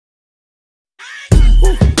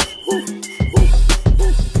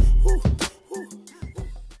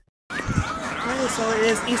It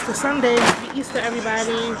is Easter Sunday. Happy Easter,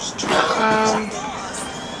 everybody.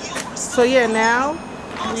 So yeah, now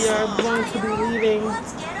we are going to be leaving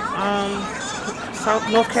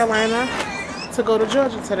North Carolina to go to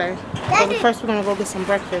Georgia today. But first we're gonna go get some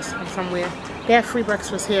breakfast from somewhere. They have free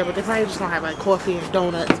breakfast here, but they probably just gonna have like coffee and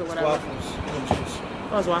donuts or whatever. Waffles and juice.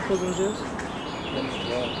 Oh, it's waffles and juice?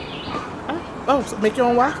 Oh, so make your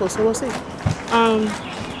own waffles, so we'll see.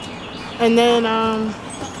 And then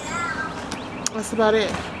that's about it.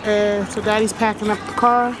 And so Daddy's packing up the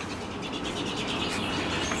car.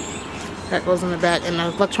 That goes in the back, and the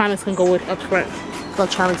electronics can go with up front.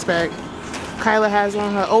 Electronics bag. Kyla has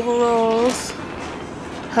on her overalls,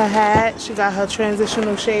 her hat. She got her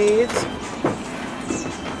transitional shades.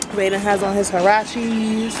 Raiden has on his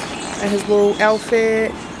Huaraches and his little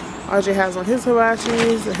outfit. RJ has on his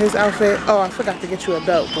Huaraches and his outfit. Oh, I forgot to get you a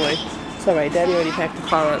belt, boy. It's alright, Daddy already packed the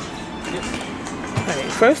car up.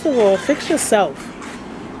 Alright, first of all, fix yourself.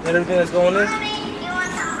 That everything that's going in?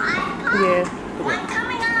 Yeah.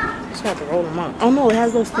 Just have to roll them up. Oh no, it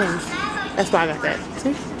has those things. That's why I got that.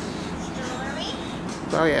 See?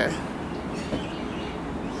 Oh yeah.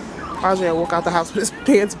 RJ will walk out the house with his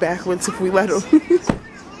pants backwards if we let him.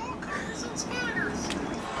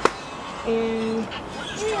 And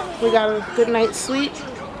we got a good night's sleep.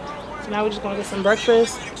 So now we're just gonna get some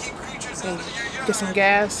breakfast and get some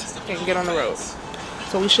gas and get on the road.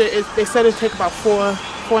 So we should, they said it'd take about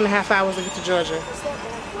 4.5 hours to get to Georgia.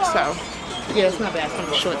 So yeah, it's not bad. It's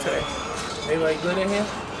gonna be short today. Everybody good in here?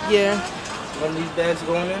 Yeah. One of these bags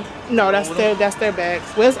going in? No, that's their bags.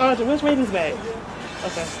 Where's Raiden's bag?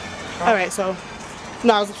 Okay. Alright, so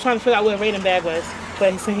no, I was trying to figure out where Raiden's bag was,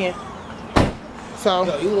 but he's in here. So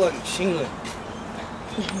yo, you look like Sheila.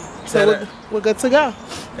 So we're good to go.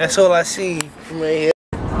 That's all I see from right here.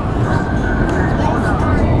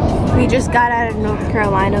 We just got out of North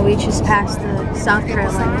Carolina. We just passed the South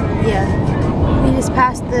Carolina. Yeah. We just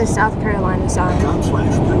passed the South Carolina sign. South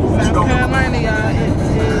Carolina, y'all, it is,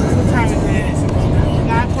 what time is it?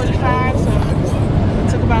 9:45, so it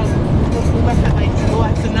took about, we left at like a little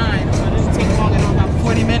after 9, so it didn't take long at all, about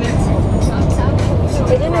 40 minutes.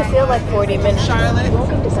 It didn't feel like 40 minutes. Charlotte.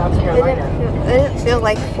 Welcome to South Carolina. It didn't feel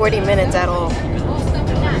like 40 minutes at all.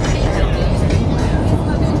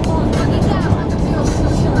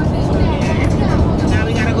 Now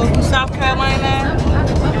we gotta go through South Carolina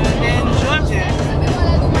and then Georgia.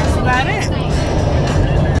 That's about it.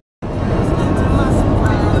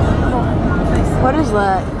 What is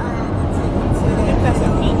that? I think that's a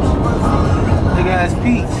peach. Big ass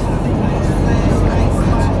peach.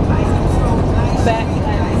 Back.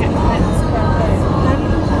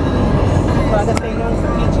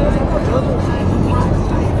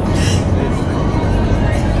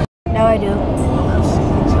 Now I do.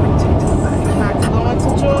 Going to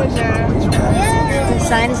Georgia. The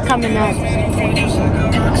sign is coming up.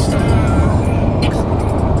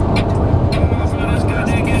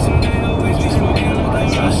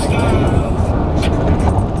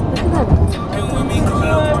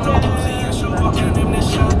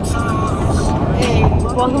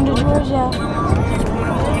 Welcome to Georgia.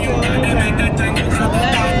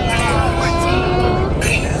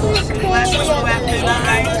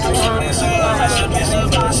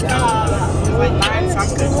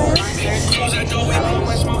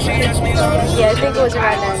 Yeah, I think it was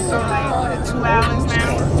around that. 2 hours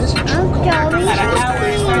now.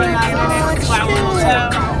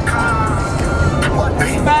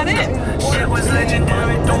 That's about it.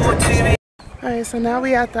 Alright, so now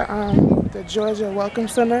we at the Georgia Welcome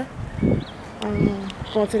Center.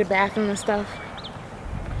 Going to the bathroom and stuff.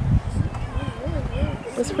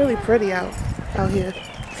 It's really pretty out here.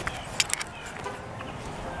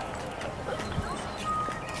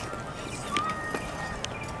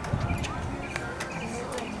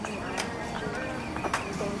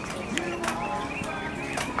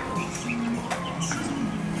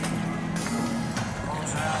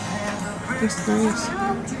 It's nice.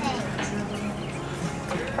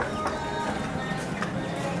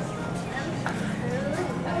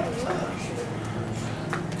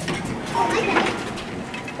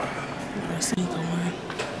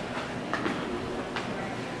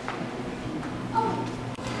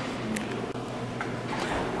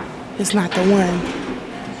 It's not the one.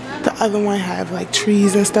 The other one have like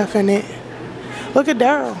trees and stuff in it. Look at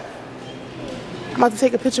Daryl. I'm about to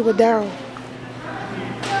take a picture with Daryl.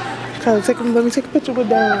 Let me take a picture with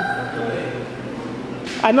Daryl.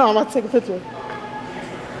 I know, I'm about to take a picture.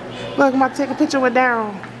 Look, I'm about to take a picture with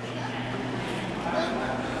Daryl.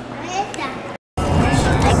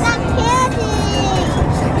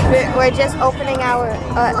 We're just opening our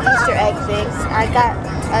Easter egg things. I got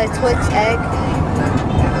a Twix egg.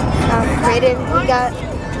 Brayden,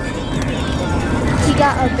 he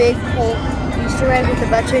got a big Coke Easter egg with a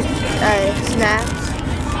bunch of snacks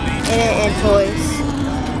in it and toys.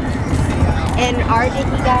 And Arden,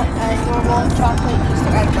 he got a normal chocolate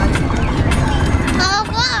Easter egg bunny. Oh,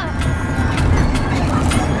 wow.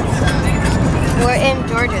 We're in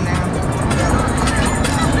Georgia now.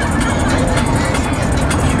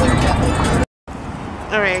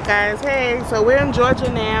 Alright guys, hey, so we're in Georgia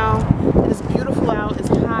now. It is beautiful out, it's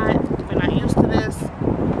hot, we're not used to this.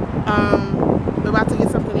 We're about to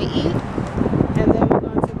get something to eat, and then we're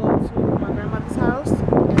going to go to my grandmother's house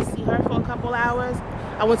and see her for a couple hours.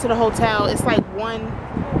 I went to the hotel, it's like 1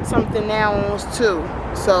 something now, almost 2.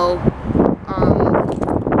 So,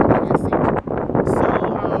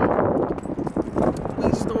 we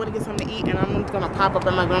just don't want to get something to eat, and I'm gonna pop up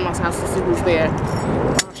at my grandma's house to see who's there.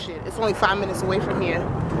 Oh shit, it's only 5 minutes away from here.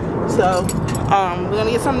 So, we're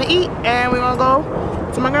gonna get something to eat, and we're gonna go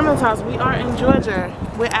to my grandmother's house. We are in Georgia.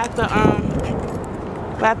 We're at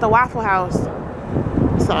the Waffle House.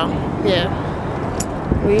 So, yeah,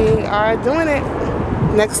 we are doing it.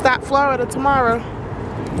 Next stop, Florida tomorrow.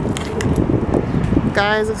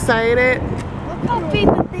 Guys, excited? Look how big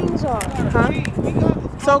the things are. Huh?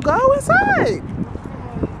 So go inside.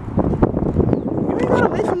 You ain't gotta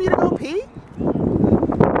wait for me to go pee.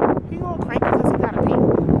 He all cranky because he gotta pee.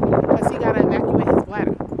 Because he gotta evacuate his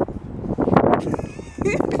bladder.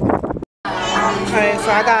 Alright,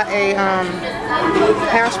 so I got a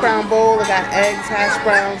hash brown bowl. I got eggs, hash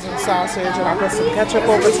browns, and sausage, and I put some ketchup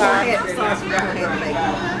over top. He had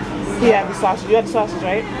the sausage. You had the sausage,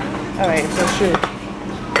 right? Alright, so sure.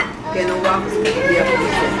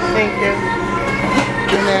 Thank you.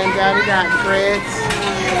 And then Daddy got grits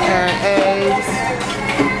and eggs.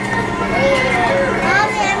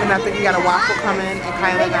 And I think he got a waffle coming, and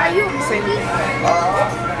Kyla got the same thing.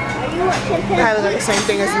 Kyla got the same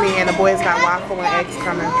thing as me, and the boys got waffle and eggs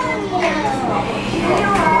coming.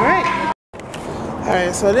 Alright.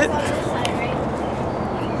 Alright, so this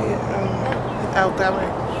out that way.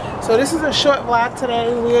 So this is a short vlog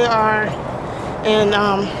today. We are in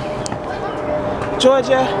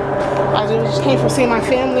Georgia. I just came from seeing my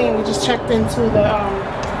family, and we just checked into the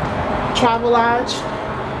Travelodge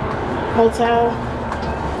hotel.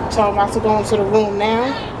 So I'm about to go into the room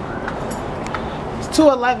now. It's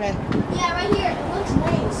 2:11. Yeah, right here. It looks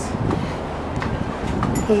nice.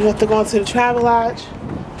 We have to go into the Travelodge.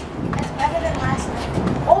 That's better than last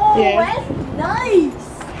night. Oh, Yeah. that's nice.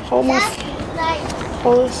 Hold my, That's nice.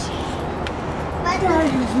 hold this. That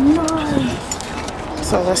is nice.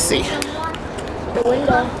 So let's see. The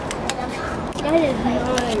window. That is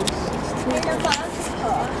nice.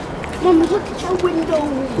 Mom, look at your window.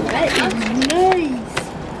 That is nice.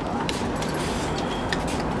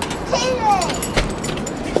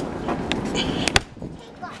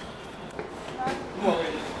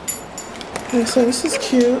 Okay, so this is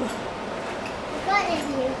cute.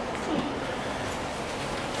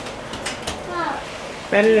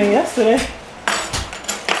 Better than yesterday.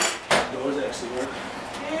 Doors actually work.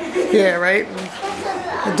 Yeah, right?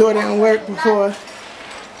 The door didn't work before.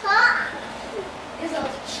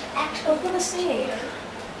 I'm gonna say.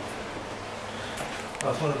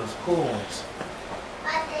 That's one of those cool ones.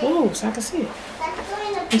 Oh, so I can see it.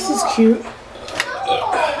 This is cute.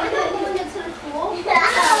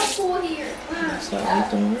 So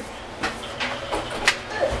everything work.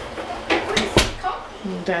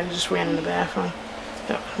 Daddy just ran in the bathroom.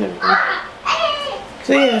 Oh, there we go.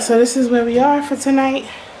 So yeah, so this is where we are for tonight.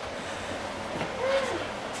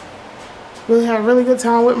 Really had a really good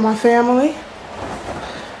time with my family.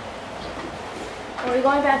 Are we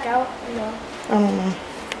going back out? No. I don't know.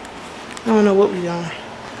 I don't know what we're doing.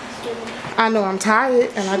 I know I'm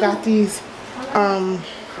tired, and I got these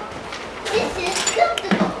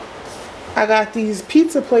I got these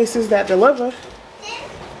pizza places that deliver.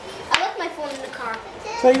 I left my phone in the car.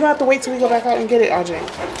 So you're gonna have to wait till we go back out and get it, RJ.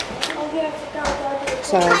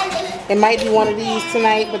 So it might be one of these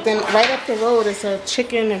tonight, but then right up the road is a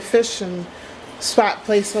chicken and fish and spot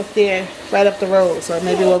place up there, right up the road. So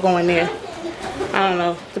maybe we'll go in there. I don't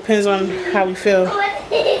know. Depends on how we feel.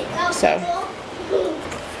 So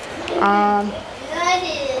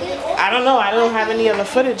I don't know. I don't have any other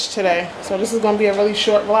footage today, so this is gonna be a really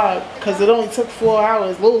short vlog because it only took 4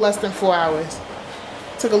 hours, a little less than 4 hours.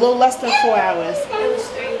 Took a little less than 4 hours. It was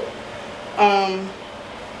 3.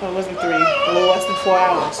 Well, it wasn't 3. A little less than 4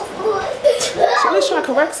 hours. Somebody's trying to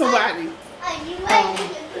correct somebody.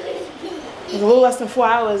 It was a little less than 4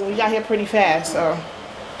 hours, and we got here pretty fast, so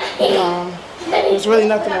there's really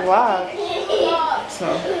nothing to vlog.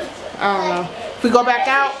 So I don't know. If we go back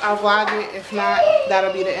out, I'll vlog it. If not,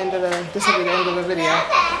 that'll be the end of this will be the end of the video.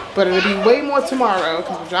 But it'll be way more tomorrow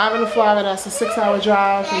because we're driving to Florida. That's a 6-hour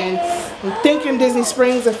drive. And then I'm thinking Disney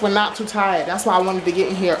Springs if we're not too tired. That's why I wanted to get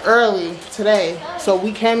in here early today so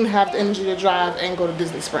we can have the energy to drive and go to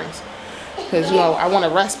Disney Springs. Because, you know, I want to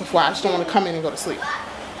rest before. I just don't want to come in and go to sleep.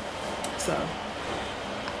 So,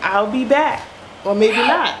 I'll be back. Or maybe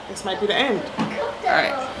not. This might be the end.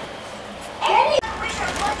 Alright.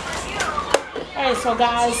 Alright, so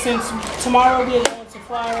guys, since tomorrow we are going to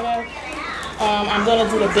Florida, I'm going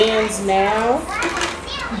to do the bands now.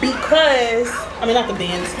 Because, I mean not the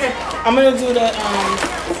bands. I'm going to do the,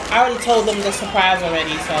 I already told them the surprise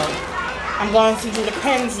already, so I'm going to do the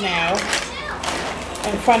pens now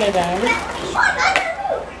in front of them.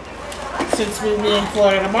 Since we'll be in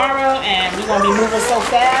Florida tomorrow and we're going to be moving so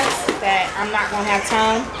fast that I'm not going to have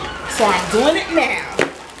time. So I'm doing it now.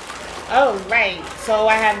 Alright, so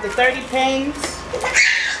I have the 30 pins.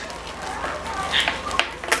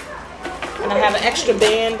 And I have an extra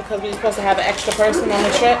band because we were supposed to have an extra person on the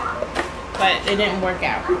trip. But it didn't work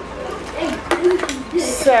out.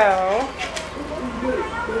 So, I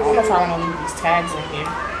don't know if I want to leave these tags in here.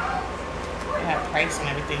 They have price and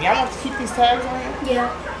everything. Y'all want to keep these tags on here?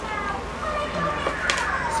 Yeah.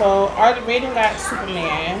 So, Raiden got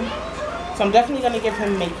Superman. So, I'm definitely going to give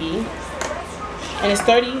him Mickey. And it's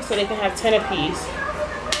 30, so they can have 10 apiece.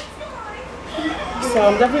 So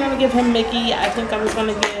I'm definitely going to give him Mickey. I think I'm just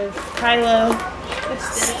going to give Kyla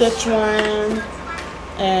Stitch one.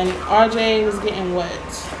 And RJ was getting what?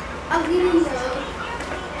 I'm getting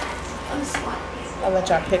I'm smart. I'll let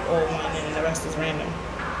y'all pick old one and the rest is random.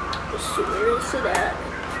 Where is it at?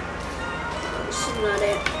 This is not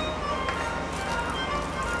it.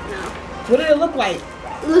 No. What did it look like?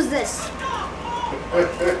 Who's this?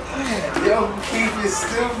 Yo, Keith is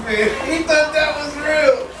stupid. He thought that was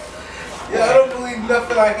real. Yeah, I don't believe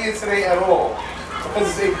nothing I hear today at all. Because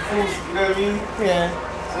it's April Fool's, you know what I mean? Yeah.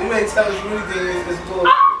 So you may tell us anything, it's bull.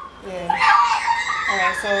 Yeah.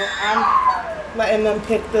 Alright, so I'm letting them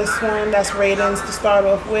pick this one. That's Raiden's to start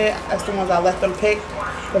off with. That's the ones I let them pick.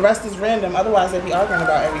 The rest is random. Otherwise, they'd be arguing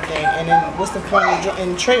about everything. And then what's the point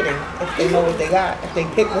in trading if they know what they got? If they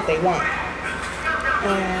pick what they want.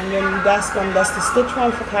 And then that's the Stitch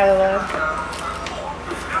one for Kyla.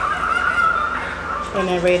 And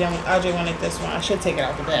then Raiden, RJ wanted this one. I should take it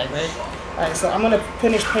out the bag, right? Alright, so I'm going to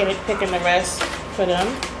finish picking the rest for them.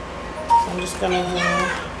 So I'm just going to do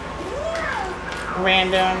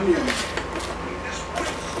random.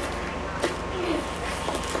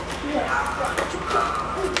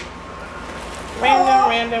 Random.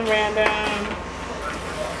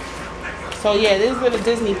 So yeah, these are the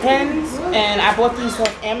Disney pens, and I bought these from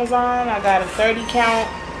Amazon. I got a 30 count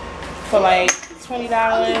for like $20.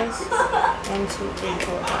 1, 2, 3,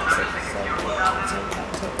 4, 5, 6, 7, 8, 9, 10,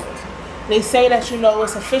 11. They say that you know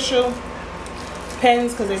it's official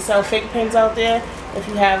pens because they sell fake pens out there. If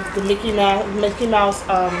you have the Mickey Mouse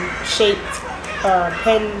shaped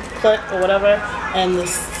pen clip or whatever, and the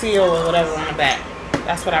seal or whatever on the back.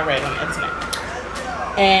 That's what I read on the internet.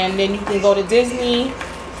 And then you can go to Disney.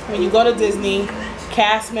 When you go to Disney,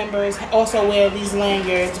 cast members also wear these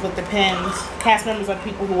lanyards with the pens. Cast members are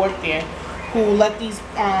people who work there, who let these,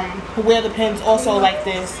 who wear the pens also like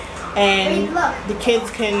this. And the kids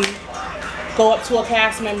can go up to a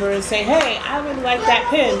cast member and say, "Hey, I really like that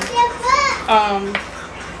pen.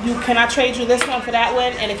 Can I trade you this one for that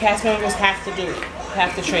one?" And the cast members have to do it,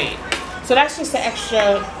 have to trade. So that's just an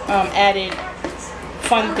extra added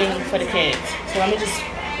fun thing for the kids. So let me just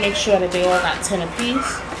make sure that they all got 10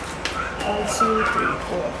 apiece. 1, 2, 3,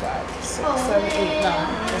 4, 5, 6, 7, 8,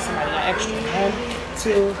 9. There's somebody got extra. 1,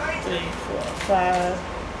 2, 3, 4, 5,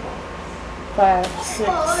 5, 6,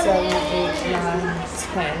 7, 8, 9,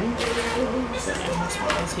 10. So this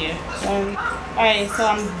one is here. Alright, so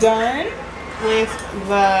I'm done with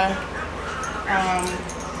the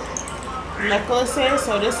necklaces.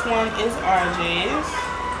 So this one is RJ's.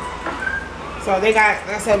 So they got,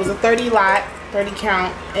 like I said, it was a 30 lot, 30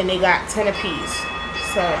 count, and they got 10 apiece.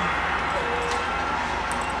 So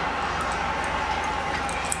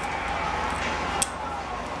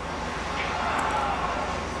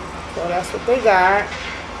that's what they got.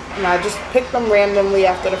 And I just picked them randomly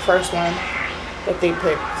after the first one that they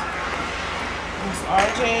picked. That's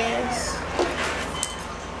RJ's.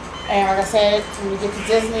 And like I said, when we get to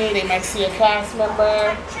Disney, they might see a cast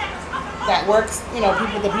member that works, you know,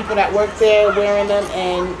 the people that work there wearing them,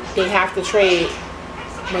 and they have to trade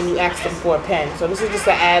when you ask them for a pen. So this is just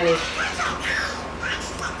an added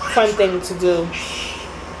fun thing to do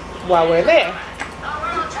while we're there.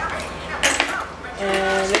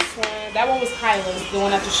 And this one That one was Kyla's. The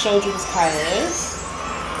one I just showed you was Kyla's.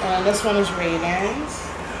 And this one is Raiden's.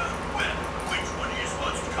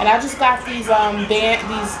 And I just got these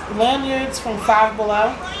these lanyards from Five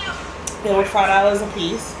Below. They were $5 a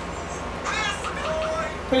piece.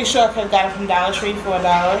 Pretty sure I could have got it from Dollar Tree for $1,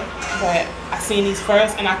 but I seen these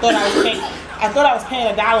first, and I thought I was paying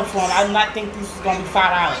 $1 for them. I did not think these was gonna be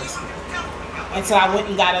 $5 until I went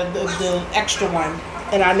and got the extra one,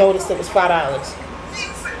 and I noticed it was $5.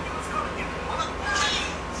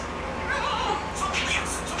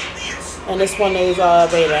 And this one is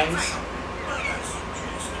Raiden's.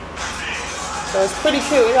 So it's pretty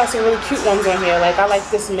cute. We got some really cute ones on here. Like I like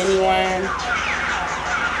this mini one.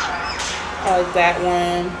 I like that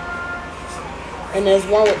one. And there's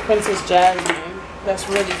one with Princess Jasmine. That's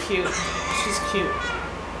really cute. She's cute.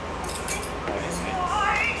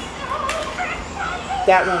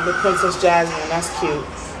 That one with Princess Jasmine. That's cute.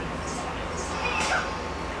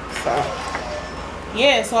 So,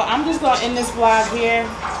 yeah. So I'm just going to end this vlog here.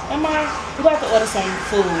 We got to order some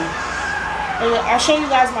food. I'll show you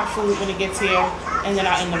guys my food when it gets here. And then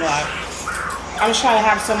I'll end the vlog. I'm just trying to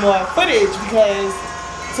have some more footage because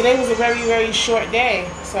today was a very, very short day,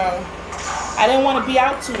 so I didn't want to be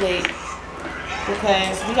out too late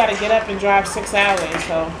because we got to get up and drive 6 hours,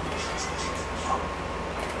 so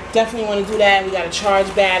definitely want to do that. We got to charge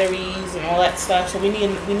batteries and all that stuff, so we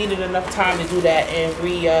needed enough time to do that and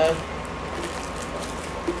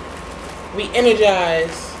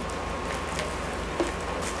re-energize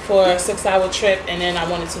for a 6-hour trip, and then I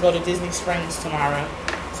wanted to go to Disney Springs tomorrow.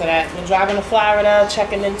 So that we're driving to Florida,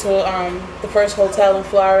 checking into the first hotel in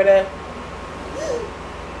Florida.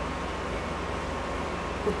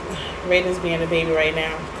 Raiden's being a baby right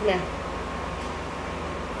now. Come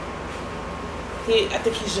here. I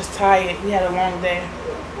think he's just tired. We had a long day.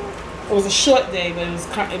 It was a short day, but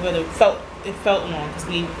it felt long because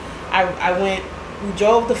we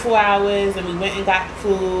drove the 4 hours and we went and got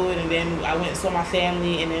food, and then I went and saw my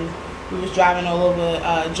family, and then we was driving all over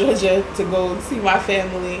Georgia to go see my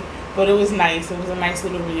family, but it was nice. It was a nice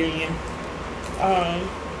little reunion.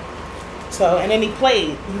 So, and then he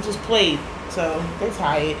just played, so they're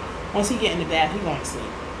tired. Once he get in the bath, he going to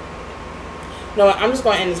sleep. No, I'm just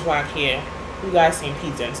going to end this vlog here. You guys seen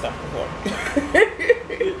pizza and stuff before.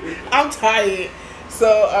 I'm tired.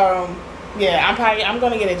 So, yeah, I'm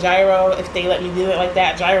going to get a gyro if they let me do it like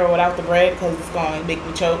that. Gyro without the bread because it's going to make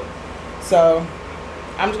me choke. So,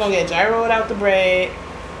 I'm just going to get a gyro without the bread.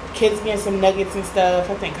 Kids getting some nuggets and stuff.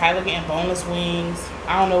 I think Kyla getting boneless wings.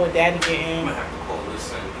 I don't know what Daddy getting. I'm going to have to call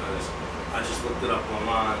this in because I just looked it up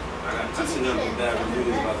online. I seen nothing bad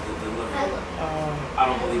reviews about the delivery. I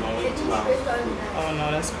don't believe I'm waiting 2 hours. Oh,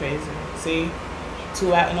 no, that's crazy. See?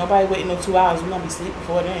 2 hours. Nobody waiting no 2 hours. We're going to be asleep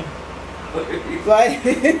before then. Like,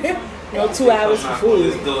 no 2 hours for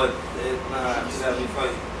food. Let's do it. Nah, just have me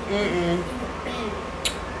fight.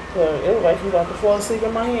 So it was like you about to fall asleep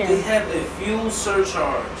in my hand. They have a fuel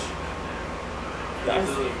surcharge.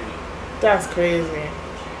 That's crazy.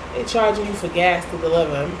 They charging you for gas to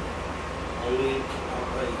deliver.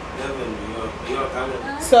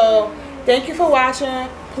 So thank you for watching.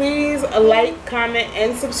 Please like, comment,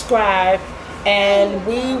 and subscribe. And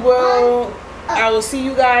I will see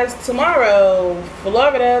you guys tomorrow.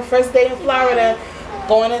 Florida, first day in Florida.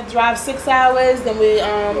 Going to drive 6 hours, then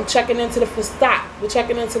we're checking into the first stop. We're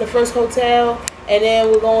checking into the first hotel, and then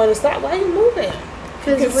we're going to stop. Why are you moving?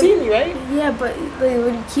 You can see me, right? Yeah, but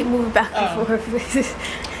when you keep moving back and forth.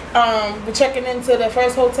 We're checking into the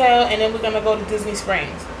first hotel, and then we're going to go to Disney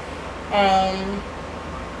Springs.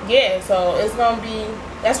 Yeah, so it's going to be,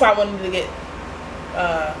 that's why I wanted to get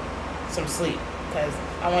some sleep, because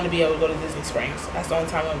I want to be able to go to Disney Springs. That's the only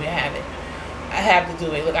time I'm going to have it. I have to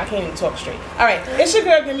do it. Look, I can't even talk straight. All right, it's your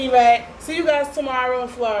girl, Gimme Rag. See you guys tomorrow in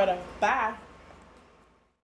Florida. Bye.